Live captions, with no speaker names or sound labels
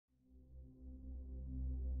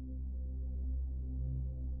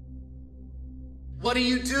What do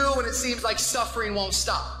you do when it seems like suffering won't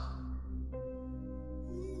stop?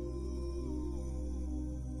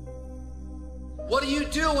 What do you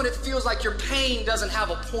do when it feels like your pain doesn't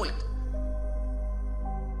have a point?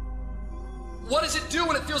 What does it do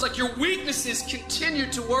when it feels like your weaknesses continue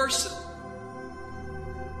to worsen?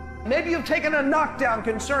 Maybe you've taken a knockdown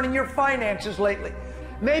concerning your finances lately.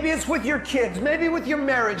 Maybe it's with your kids, maybe with your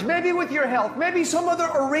marriage, maybe with your health, maybe some other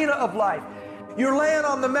arena of life. You're laying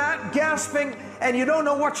on the mat, gasping, and you don't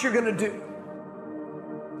know what you're going to do.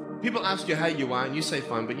 People ask you how you are, and you say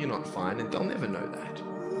fine, but you're not fine, and they'll never know that.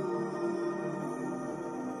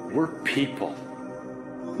 We're people.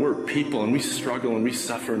 We're people, and we struggle, and we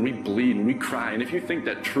suffer, and we bleed, and we cry. And if you think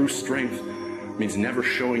that true strength means never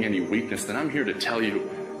showing any weakness, then I'm here to tell you,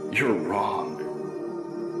 you're wrong.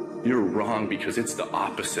 You're wrong because it's the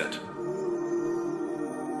opposite.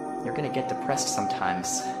 You're gonna get depressed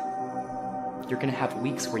sometimes. You're gonna have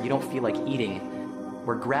weeks where you don't feel like eating,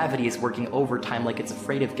 where gravity is working overtime like it's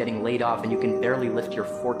afraid of getting laid off and you can barely lift your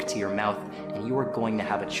fork to your mouth, and you are going to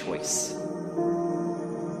have a choice.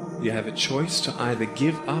 You have a choice to either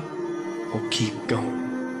give up or keep going.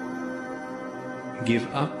 Give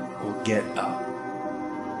up or get up.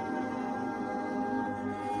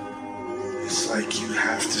 It's like you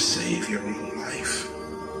have to save your own life.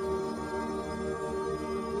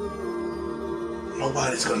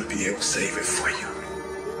 Nobody's gonna be able to save it for you.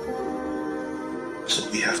 So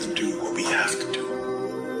we have to do what we have to do,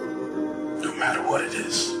 no matter what it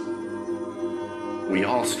is. We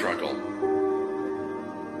all struggle.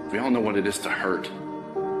 We all know what it is to hurt.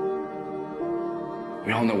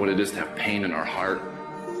 We all know what it is to have pain in our heart.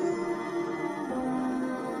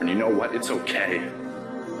 And you know what? It's okay.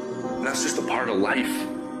 That's just a part of life.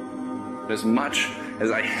 As much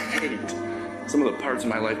as I hate some of the parts of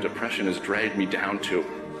my life depression has dragged me down to,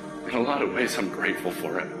 in a lot of ways I'm grateful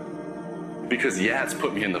for it. Because yeah, it's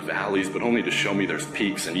put me in the valleys, but only to show me there's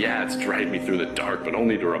peaks. And yeah, it's dragged me through the dark, but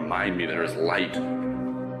only to remind me there is light.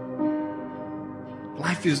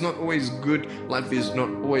 Life is not always good. Life is not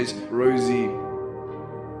always rosy.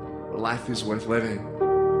 But life is worth living.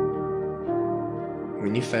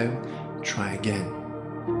 When you fail, try again.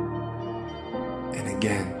 And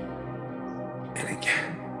again. And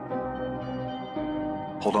again.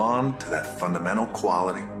 Hold on to that fundamental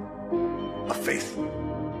quality of faith.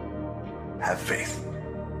 Have faith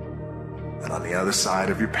that on the other side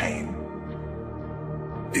of your pain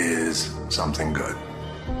is something good.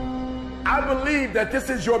 I believe that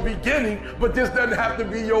this is your beginning, but this doesn't have to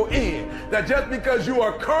be your end. That just because you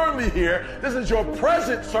are currently here, this is your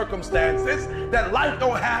present circumstances, that life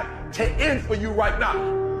don't have to end for you right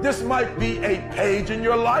now. This might be a page in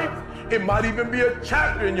your life. It might even be a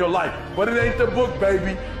chapter in your life, but it ain't the book,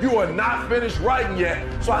 baby. You are not finished writing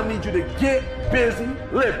yet, so I need you to get busy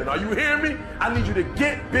living. Are you hearing me? I need you to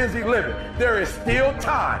get busy living. There is still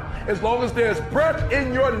time. As long as there's breath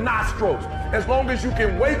in your nostrils, as long as you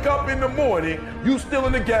can wake up in the morning, you still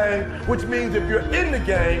in the game, which means if you're in the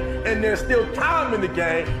game and there's still time in the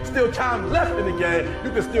game, still time left in the game,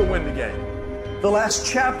 you can still win the game. The last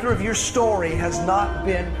chapter of your story has not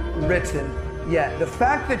been written yet. The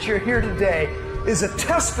fact that you're here today is a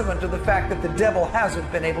testament to the fact that the devil hasn't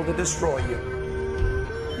been able to destroy you.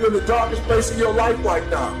 You're in the darkest place in your life right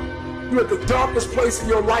now. You're at the darkest place in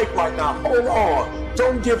your life right now. Hold on.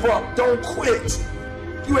 Don't give up. Don't quit.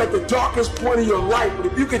 You're at the darkest point of your life, but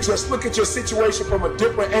if you could just look at your situation from a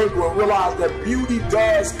different angle and realize that beauty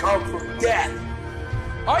does come from death.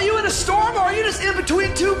 Are you in a storm, or are you just in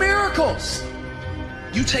between two miracles?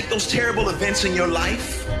 You take those terrible events in your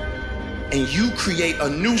life and you create a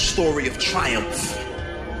new story of triumph.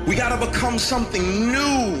 We gotta become something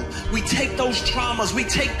new. We take those traumas, we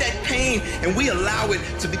take that pain, and we allow it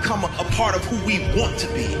to become a part of who we want to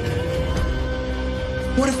be.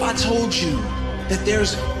 What if I told you that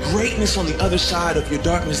there's greatness on the other side of your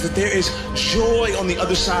darkness, that there is joy on the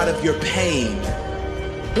other side of your pain?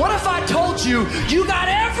 What if I told you you got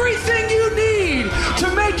everything you need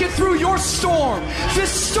to make it through your storm? This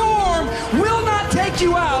storm will not take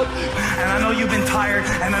you out. And I know you've been tired,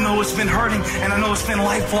 and I know it's been hurting, and I know it's been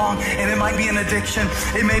lifelong, and it might be an addiction.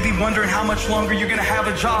 It may be wondering how much longer you're gonna have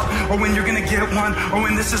a job, or when you're gonna get one, or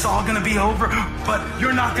when this is all gonna be over. But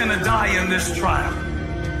you're not gonna die in this trial.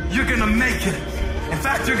 You're gonna make it. In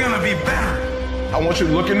fact, you're gonna be better. I want you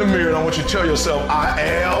to look in the mirror and I want you to tell yourself, I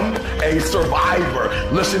am a survivor.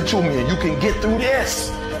 Listen to me and you can get through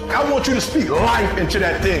this. I want you to speak life into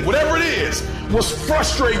that thing, whatever it is. What's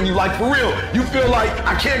frustrating you, like for real, you feel like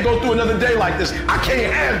I can't go through another day like this. I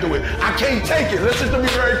can't handle it. I can't take it. Listen to me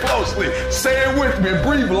very closely. Say it with me and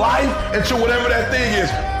breathe life into whatever that thing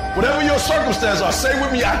is. Whatever your circumstances are, say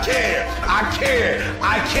with me, I can. I can.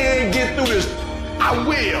 I can get through this.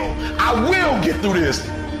 I will get through this.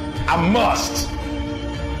 I must.